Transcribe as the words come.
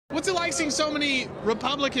What's it like seeing so many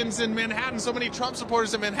Republicans in Manhattan, so many Trump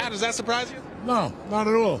supporters in Manhattan? Does that surprise you? No, not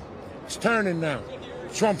at all. It's turning now.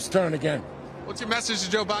 Trump's turn again. What's your message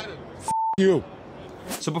to Joe Biden? You.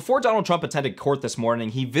 So before Donald Trump attended court this morning,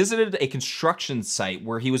 he visited a construction site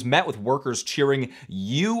where he was met with workers cheering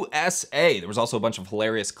USA. There was also a bunch of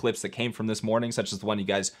hilarious clips that came from this morning, such as the one you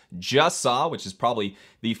guys just saw, which is probably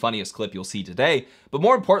the funniest clip you'll see today. But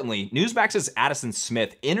more importantly, Newsmax's Addison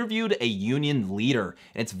Smith interviewed a union leader,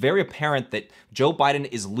 and it's very apparent that Joe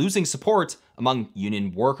Biden is losing support among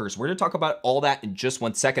union workers. We're going to talk about all that in just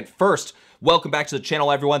 1 second. First, welcome back to the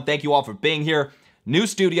channel, everyone. Thank you all for being here. New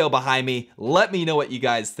studio behind me. Let me know what you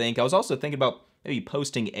guys think. I was also thinking about maybe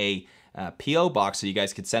posting a P.O. box so you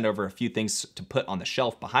guys could send over a few things to put on the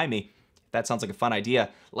shelf behind me. If that sounds like a fun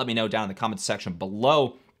idea, let me know down in the comments section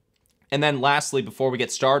below. And then lastly, before we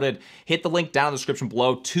get started, hit the link down in the description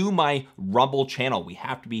below to my Rumble channel. We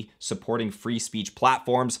have to be supporting free speech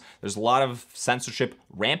platforms. There's a lot of censorship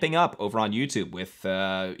ramping up over on YouTube with,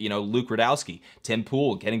 Luke Radowski, Tim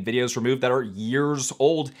Pool getting videos removed that are years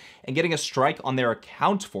old and getting a strike on their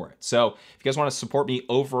account for it. So if you guys want to support me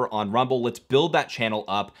over on Rumble, let's build that channel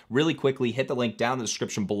up really quickly. Hit the link down in the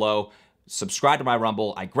description below. Subscribe to my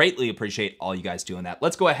Rumble. I greatly appreciate all you guys doing that.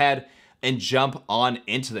 Let's go ahead and jump on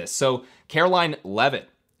into this. So Caroline Levitt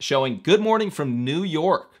showing good morning from New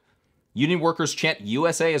York. Union workers chant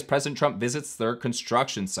USA as President Trump visits their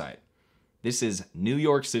construction site. This is New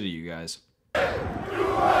York City, you guys.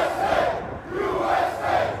 USA!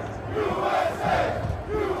 USA! USA!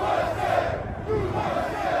 USA!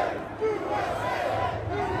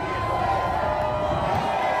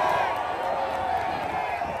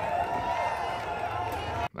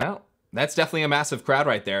 Well, that's definitely a massive crowd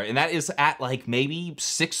right there. And that is at like maybe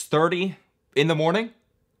 6:30 in the morning,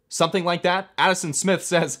 something like that. Addison Smith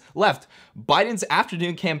says, left, Biden's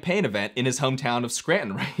afternoon campaign event in his hometown of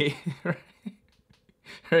Scranton, right?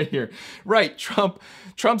 Right here. Right,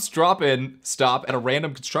 Trump's drop-in stop at a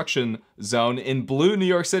random construction zone in blue New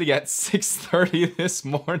York City at 6:30 this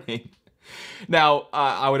morning. Now,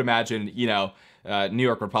 I would imagine, New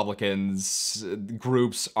York Republicans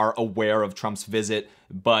groups are aware of Trump's visit,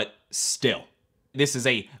 but still, this is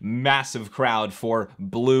a massive crowd for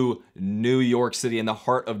blue New York City, in the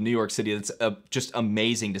heart of New York City. It's just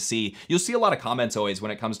amazing to see. You'll see a lot of comments always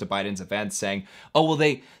when it comes to Biden's events saying, oh, well,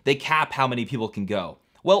 they cap how many people can go.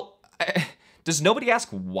 Well, does nobody ask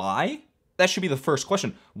why? That should be the first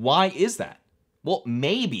question. Why is that? Well,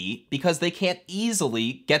 maybe because they can't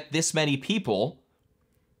easily get this many people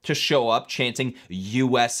to show up chanting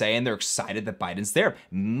USA and they're excited that Biden's there.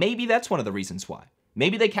 Maybe that's one of the reasons why.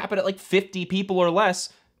 Maybe they cap it at like 50 people or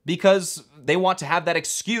less because they want to have that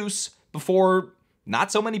excuse before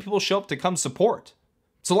not so many people show up to come support.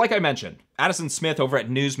 So like I mentioned, Addison Smith over at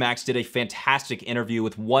Newsmax did a fantastic interview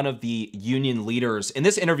with one of the union leaders. And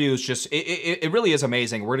this interview is just, it really is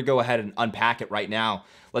amazing. We're gonna go ahead and unpack it right now.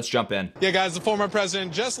 Let's jump in. Yeah, guys, the former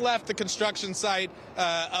president just left the construction site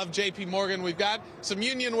of J.P. Morgan. We've got some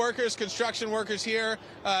union workers, construction workers here,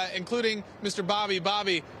 including Mr. Bobby.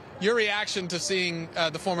 Bobby, your reaction to seeing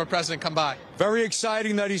the former president come by? Very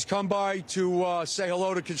exciting that he's come by to say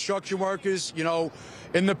hello to construction workers. You know,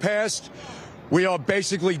 in the past, we are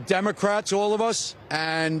basically Democrats, all of us,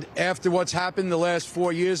 and after what's happened the last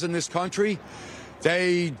 4 years in this country,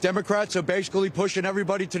 Democrats are basically pushing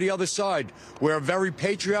everybody to the other side. We're a very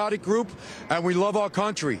patriotic group, and we love our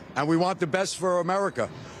country, and we want the best for America.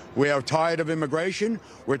 We are tired of immigration.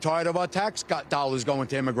 We're tired of our tax dollars going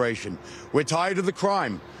to immigration. We're tired of the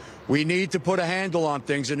crime. We need to put a handle on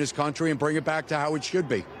things in this country and bring it back to how it should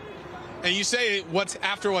be. And you say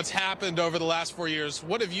after what's happened over the last 4 years,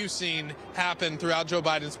 what have you seen happen throughout Joe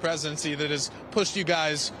Biden's presidency that has pushed you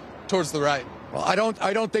guys towards the right? Well, I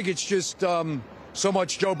don't think it's just so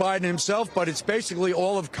much Joe Biden himself, but it's basically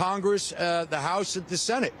all of Congress, the House and the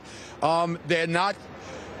Senate.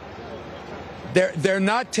 They're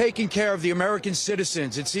not taking care of the American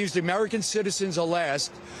citizens. It seems the American citizens are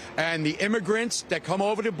last, and the immigrants that come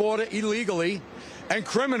over the border illegally and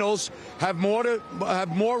criminals have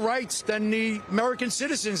more rights than the American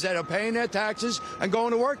citizens that are paying their taxes and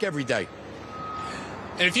going to work every day.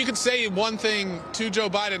 And if you could say one thing to Joe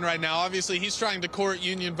Biden right now, obviously he's trying to court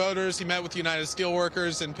union voters. He met with United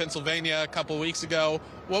Steelworkers in Pennsylvania a couple of weeks ago.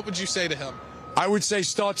 What would you say to him? I would say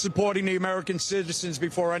start supporting the American citizens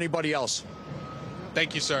before anybody else.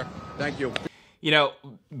 Thank you, sir. Thank you. You know,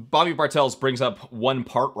 Bobby Bartels brings up one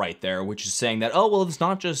part right there, which is saying that, oh, well, it's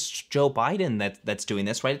not just Joe Biden that's doing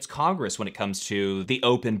this, right? It's Congress when it comes to the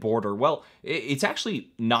open border. Well, it's actually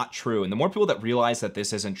not true. And the more people that realize that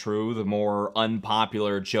this isn't true, the more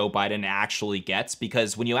unpopular Joe Biden actually gets.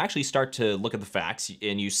 Because when you actually start to look at the facts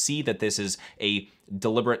and you see that this is a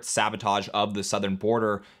deliberate sabotage of the southern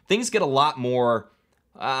border, things get a lot more...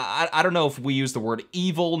 I don't know if we use the word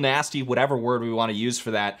evil, nasty, whatever word we want to use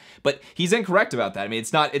for that, but he's incorrect about that. I mean,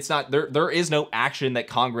 there is no action that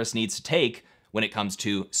Congress needs to take when it comes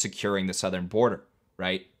to securing the southern border,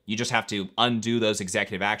 right? You just have to undo those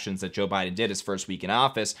executive actions that Joe Biden did his first week in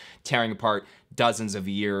office, tearing apart dozens of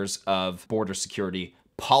years of border security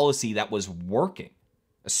policy that was working,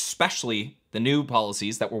 especially the new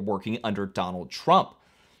policies that were working under Donald Trump.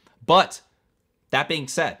 But that being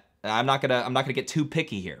said, I'm not gonna get too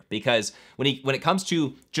picky here, because when it comes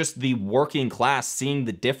to just the working class seeing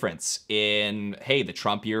the difference in, hey, the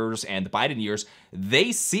Trump years and the Biden years,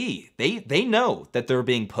 they know that they're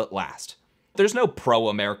being put last. There's no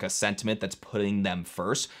pro-America sentiment that's putting them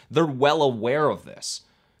first. They're well aware of this.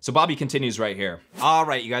 So Bobby continues right here. All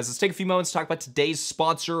right, you guys, let's take a few moments to talk about today's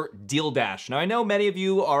sponsor, Deal Dash. Now, I know many of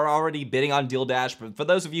you are already bidding on Deal Dash, but for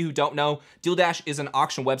those of you who don't know, Deal Dash is an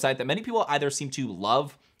auction website that many people either seem to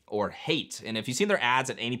love or hate. And if you've seen their ads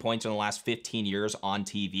at any point in the last 15 years on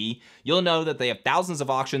TV, you'll know that they have thousands of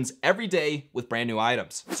auctions every day with brand new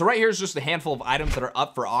items. So right here is just a handful of items that are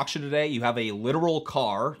up for auction today. You have a literal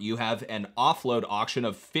car, you have an offload auction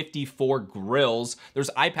of 54 grills. There's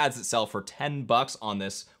iPads that sell for 10 bucks on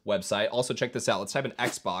this website. Also check this out, let's type in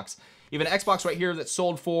Xbox. You have an Xbox right here that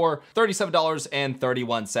sold for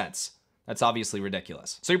 $37.31. That's obviously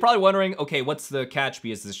ridiculous. So you're probably wondering, okay, what's the catch,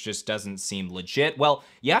 because this just doesn't seem legit? Well,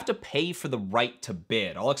 you have to pay for the right to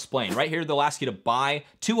bid. I'll explain. Right here, they'll ask you to buy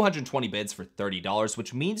 220 bids for $30,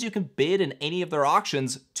 which means you can bid in any of their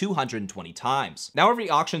auctions 220 times. Now, every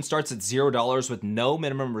auction starts at $0 with no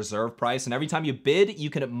minimum reserve price, and every time you bid,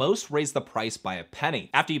 you can at most raise the price by a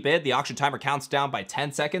penny. After you bid, the auction timer counts down by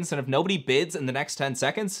 10 seconds, and if nobody bids in the next 10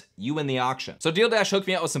 seconds, you win the auction. So Deal Dash hooked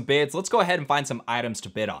me up with some bids. Let's go ahead and find some items to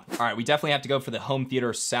bid on. All right, we definitely have to go for the home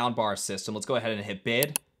theater soundbar system. Let's go ahead and hit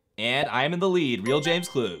bid. And I am in the lead, Real James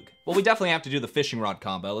Klug. Well, we definitely have to do the fishing rod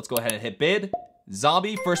combo. Let's go ahead and hit bid.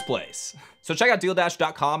 Zombie first place. So check out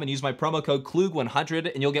dealdash.com and use my promo code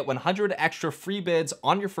KLUG100 and you'll get 100 extra free bids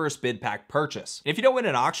on your first bid pack purchase. And if you don't win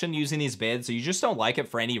an auction using these bids, or you just don't like it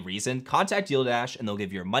for any reason, contact Deal Dash and they'll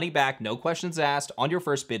give you your money back, no questions asked, on your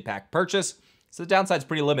first bid pack purchase. So the downside's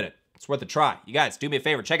pretty limited. It's worth a try. You guys, do me a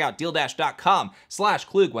favor, check out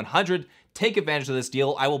dealdash.com/KLUG100. Take advantage of this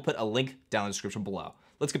deal. I will put a link down in the description below.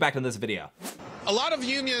 Let's get back to this video. A lot of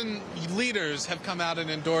union leaders have come out and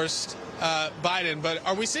endorsed Biden, but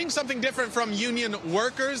are we seeing something different from union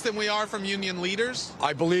workers than we are from union leaders?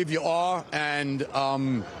 I believe you are, and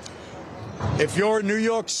if you're a New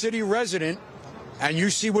York City resident and you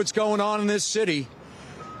see what's going on in this city,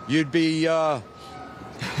 you'd be, it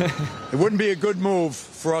wouldn't be a good move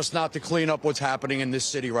for us not to clean up what's happening in this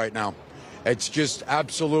city right now. It's just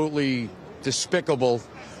absolutely despicable,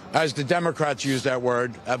 as the Democrats use that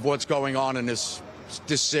word, of what's going on in this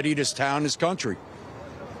city, this town, this country.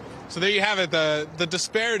 So there you have it, the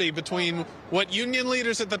disparity between what union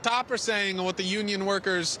leaders at the top are saying and what the union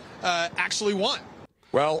workers actually want.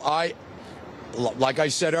 Well, like I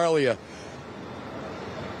said earlier,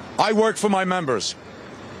 I work for my members.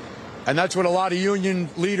 And that's what a lot of union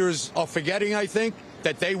leaders are forgetting, I think,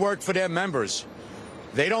 that they work for their members.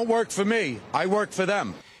 They don't work for me, I work for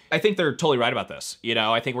them. I think they're totally right about this. You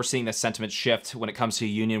know, I think we're seeing this sentiment shift when it comes to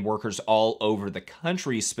union workers all over the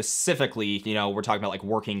country. Specifically, you know, we're talking about like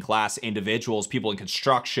working class individuals, people in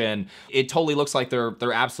construction. It totally looks like they're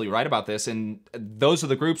absolutely right about this. And those are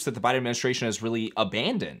the groups that the Biden administration has really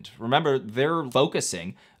abandoned. Remember, they're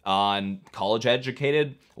focusing on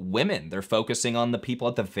college-educated women. They're focusing on the people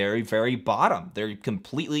at the very, very bottom. They're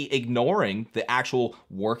completely ignoring the actual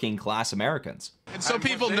working class Americans. And so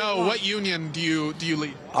people know, what union do you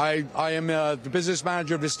lead? I am the business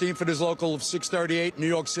manager of the Steamfitters Local of 638, New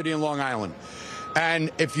York City and Long Island. And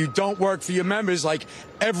if you don't work for your members, like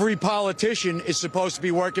every politician is supposed to be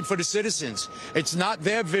working for the citizens. It's not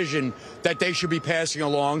their vision that they should be passing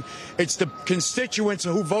along. It's the constituents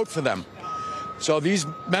who vote for them. So these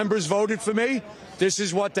members voted for me. This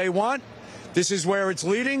is what they want. This is where it's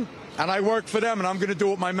leading. And I work for them, and I'm going to do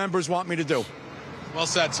what my members want me to do. Well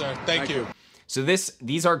said, sir. Thank you. So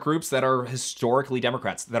these are groups that are historically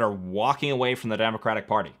Democrats that are walking away from the Democratic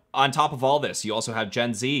Party. On top of all this, you also have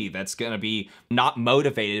Gen Z that's going to be not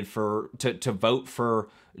motivated to vote for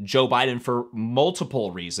Joe Biden for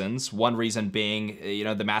multiple reasons. One reason being,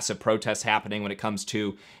 the massive protests happening when it comes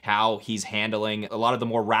to how he's handling a lot of the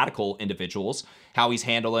more radical individuals, how he's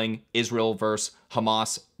handling Israel versus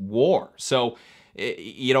Hamas war. So,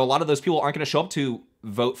 a lot of those people aren't going to show up to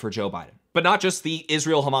vote for Joe Biden. But not just the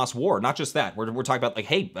Israel-Hamas war, not just that. We're talking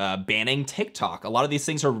about banning TikTok. A lot of these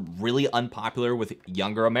things are really unpopular with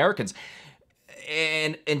younger Americans.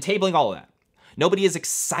 And tabling all of that, nobody is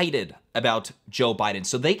excited about Joe Biden,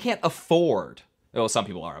 so they can't afford, well, some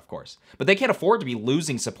people are, of course, but they can't afford to be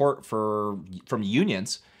losing support from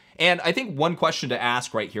unions. And I think one question to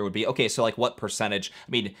ask right here would be, okay, so what percentage?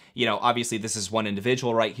 I mean, obviously this is one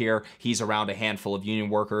individual right here. He's around a handful of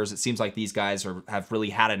union workers. It seems like these guys have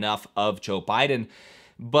really had enough of Joe Biden.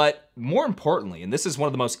 But more importantly, and this is one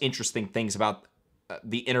of the most interesting things about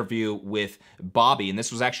the interview with Bobby, and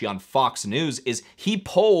this was actually on Fox News, is he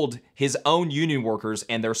polled his own union workers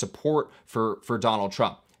and their support for Donald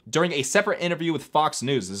Trump. During a separate interview with Fox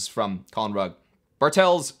News, this is from Colin Rugg,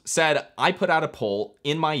 Bartels said, "I put out a poll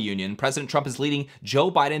in my union. President Trump is leading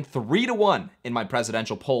Joe Biden 3-1 in my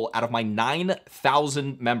presidential poll out of my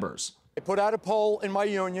 9,000 members." I put out a poll in my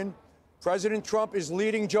union. President Trump is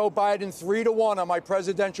leading Joe Biden 3-1 on my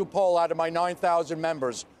presidential poll out of my 9,000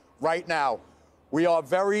 members right now. We are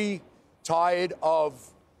very tired of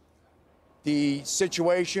the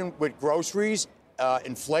situation with groceries,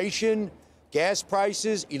 inflation, gas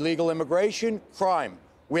prices, illegal immigration, crime.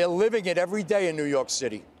 We're living it every day in New York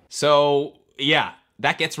City. So, yeah,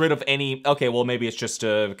 that gets rid of any, okay, well, maybe it's just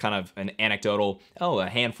a kind of an anecdotal, a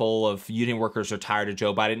handful of union workers are tired of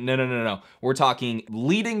Joe Biden. No. We're talking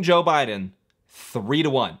leading Joe Biden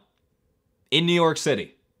 3-1 in New York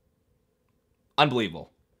City. Unbelievable.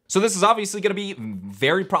 So this is obviously going to be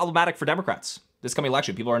very problematic for Democrats this coming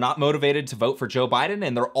election. People are not motivated to vote for Joe Biden,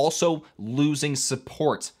 and they're also losing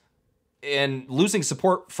support. And losing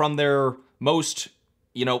support from their most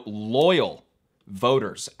loyal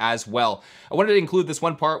voters as well. I wanted to include this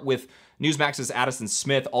one part with Newsmax's Addison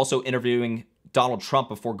Smith also interviewing Donald Trump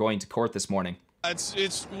before going to court this morning.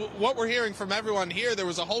 It's what we're hearing from everyone here. There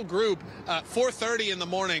was a whole group, 4:30 in the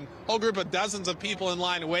morning, whole group of dozens of people in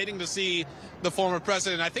line waiting to see the former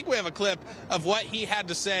president. I think we have a clip of what he had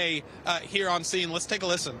to say here on scene. Let's take a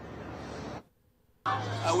listen.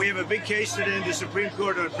 We have a big case today in the Supreme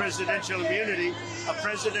Court on presidential immunity. A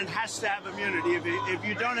president has to have immunity. If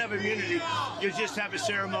you don't have immunity, you just have a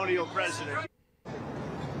ceremonial president.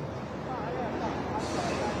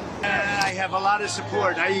 I have a lot of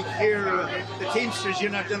support. I hear the Teamsters,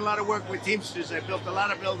 I've done a lot of work with Teamsters. I built a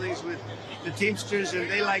lot of buildings with the Teamsters, and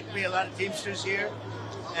they like me, a lot of Teamsters here.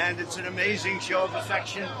 And it's an amazing show of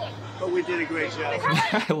affection, but we did a great job.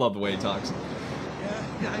 I love the way he talks.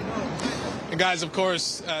 Yeah, I know. And guys, of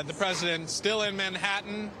course, the president still in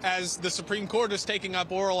Manhattan as the Supreme Court is taking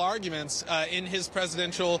up oral arguments in his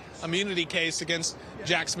presidential immunity case against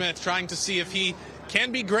Jack Smith, trying to see if he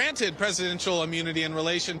can be granted presidential immunity in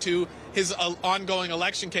relation to his ongoing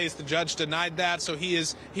election case. The judge denied that, so he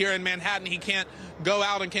is here in Manhattan. He can't go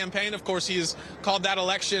out and campaign. Of course, he has called that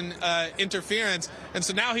election interference. And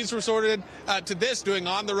so now he's resorted to this, doing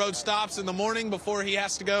on-the-road stops in the morning before he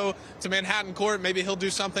has to go to Manhattan court. Maybe he'll do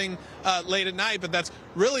something late at night, but that's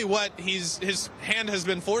really what his hand has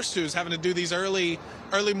been forced to, is having to do these early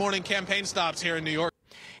morning campaign stops here in New York.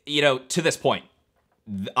 To this point,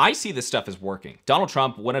 I see this stuff as working. Donald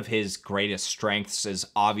Trump, one of his greatest strengths is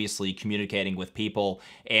obviously communicating with people.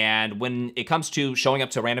 And when it comes to showing up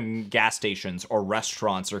to random gas stations or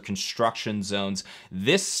restaurants or construction zones,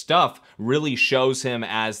 this stuff really shows him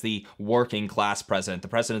as the working class president, the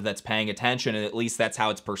president that's paying attention, and at least that's how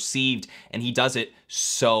it's perceived. And he does it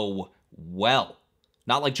so well.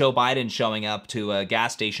 Not like Joe Biden showing up to a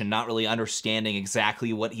gas station, not really understanding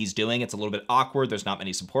exactly what he's doing. It's a little bit awkward. There's not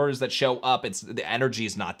many supporters that show up. The energy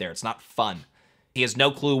is not there. It's not fun. He has no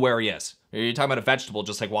clue where he is. You're talking about a vegetable,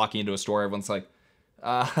 just like walking into a store. Everyone's like,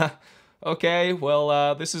 okay, well,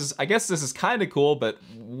 I guess this is kind of cool, but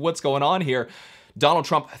what's going on here? Donald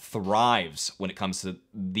Trump thrives when it comes to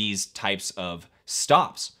these types of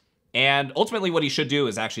stops. And ultimately what he should do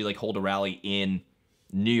is actually hold a rally in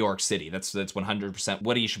New York City. That's 100%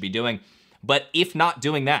 what he should be doing. But if not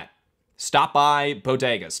doing that, stop by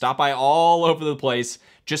bodegas, stop by all over the place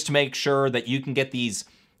just to make sure that you can get these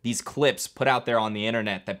clips put out there on the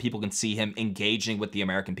internet that people can see him engaging with the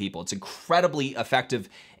American people. It's incredibly effective,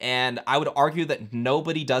 and I would argue that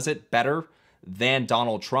nobody does it better than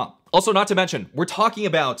Donald Trump. Also, not to mention, we're talking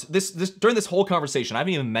about this during this whole conversation. I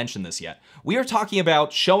haven't even mentioned this yet. We are talking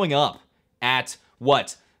about showing up at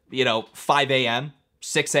what, 5 a.m.,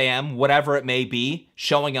 6 a.m., whatever it may be,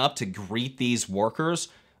 showing up to greet these workers.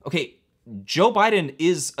 Okay, Joe Biden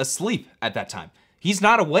is asleep at that time. He's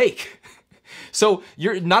not awake. So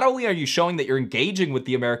not only are you showing that you're engaging with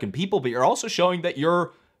the American people, but you're also showing that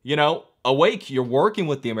you're, awake. You're working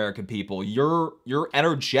with the American people. You're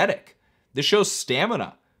energetic. This shows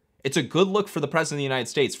stamina. It's a good look for the President of the United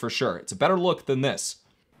States, for sure. It's a better look than this.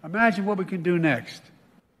 Imagine what we can do next.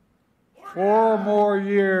 4 more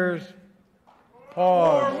years.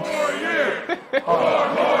 Pause. 4 more years.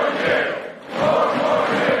 4 more years. 4 more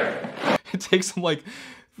years. It takes him like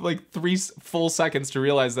 3 full seconds to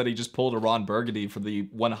realize that he just pulled a Ron Burgundy for the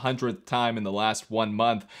 100th time in the last 1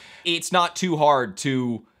 month. It's not too hard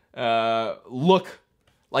to look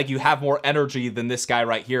like you have more energy than this guy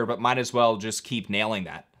right here, but might as well just keep nailing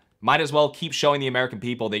that. Might as well keep showing the American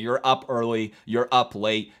people that you're up early, you're up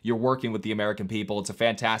late, you're working with the American people. It's a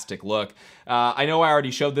fantastic look. I know I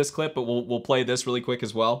already showed this clip, but we'll play this really quick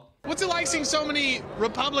as well. What's it like seeing so many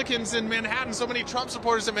Republicans in Manhattan, so many Trump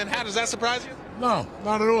supporters in Manhattan? Does that surprise you? No,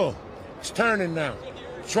 not at all. It's turning now.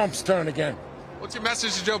 Trump's turn again. What's your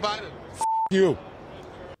message to Joe Biden? You.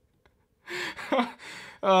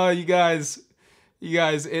 You guys,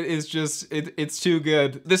 it is just, it's too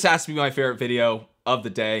good. This has to be my favorite video of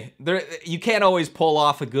the day. You can't always pull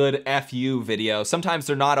off a good FU video. Sometimes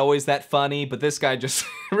they're not always that funny, but this guy just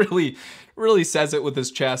really says it with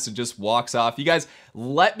his chest and just walks off. You guys,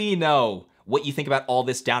 let me know what you think about all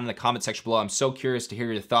this down in the comment section below. I'm so curious to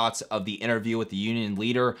hear your thoughts of the interview with the union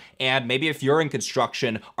leader. And maybe if you're in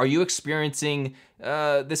construction, are you experiencing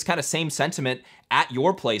this kind of same sentiment at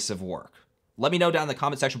your place of work? Let me know down in the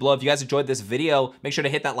comment section below. If you guys enjoyed this video, make sure to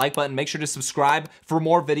hit that like button, make sure to subscribe for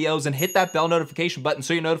more videos, and hit that bell notification button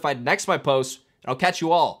so you're notified next time I post. And I'll catch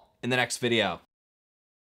you all in the next video.